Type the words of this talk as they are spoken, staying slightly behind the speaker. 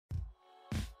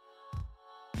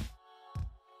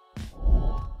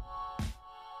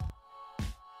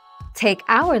Take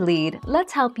our lead,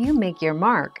 let's help you make your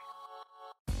mark.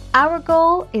 Our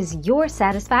goal is your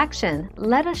satisfaction.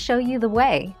 Let us show you the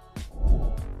way.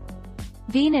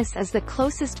 Venus is the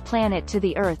closest planet to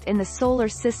the Earth in the solar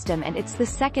system, and it's the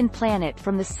second planet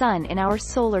from the Sun in our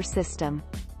solar system.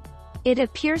 It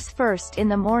appears first in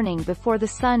the morning before the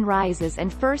sun rises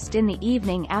and first in the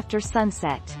evening after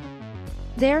sunset.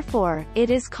 Therefore,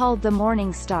 it is called the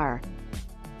morning star.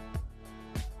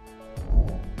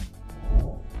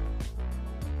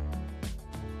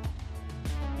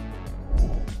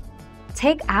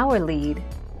 Take our lead.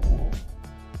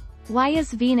 Why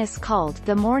is Venus called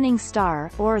the morning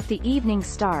star, or the evening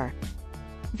star?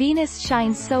 Venus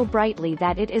shines so brightly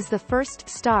that it is the first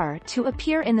star to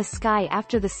appear in the sky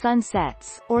after the sun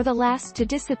sets, or the last to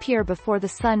disappear before the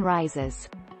sun rises.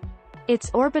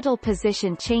 Its orbital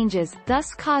position changes,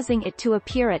 thus causing it to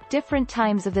appear at different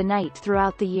times of the night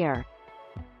throughout the year.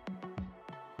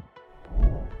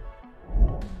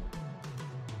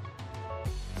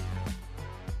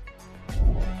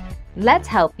 Let's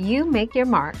help you make your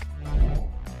mark.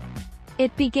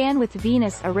 It began with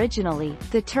Venus originally.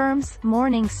 The terms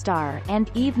morning star and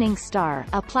evening star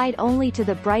applied only to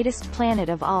the brightest planet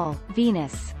of all,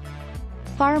 Venus.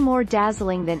 Far more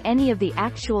dazzling than any of the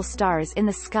actual stars in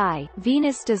the sky,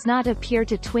 Venus does not appear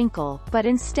to twinkle, but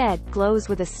instead glows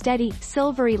with a steady,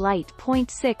 silvery light.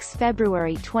 6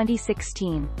 February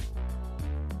 2016.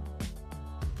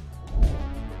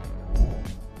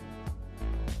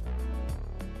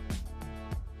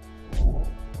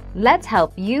 Let's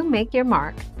help you make your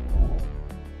mark.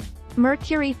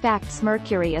 Mercury. Facts: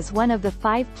 Mercury is one of the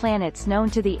 5 planets known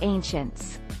to the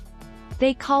ancients.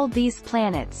 They called these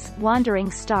planets wandering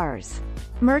stars.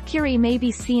 Mercury may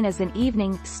be seen as an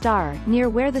evening star near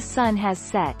where the sun has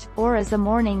set, or as a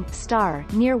morning star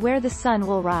near where the sun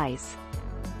will rise.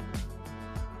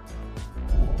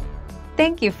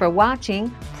 Thank you for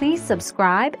watching. Please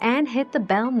subscribe and hit the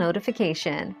bell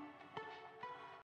notification.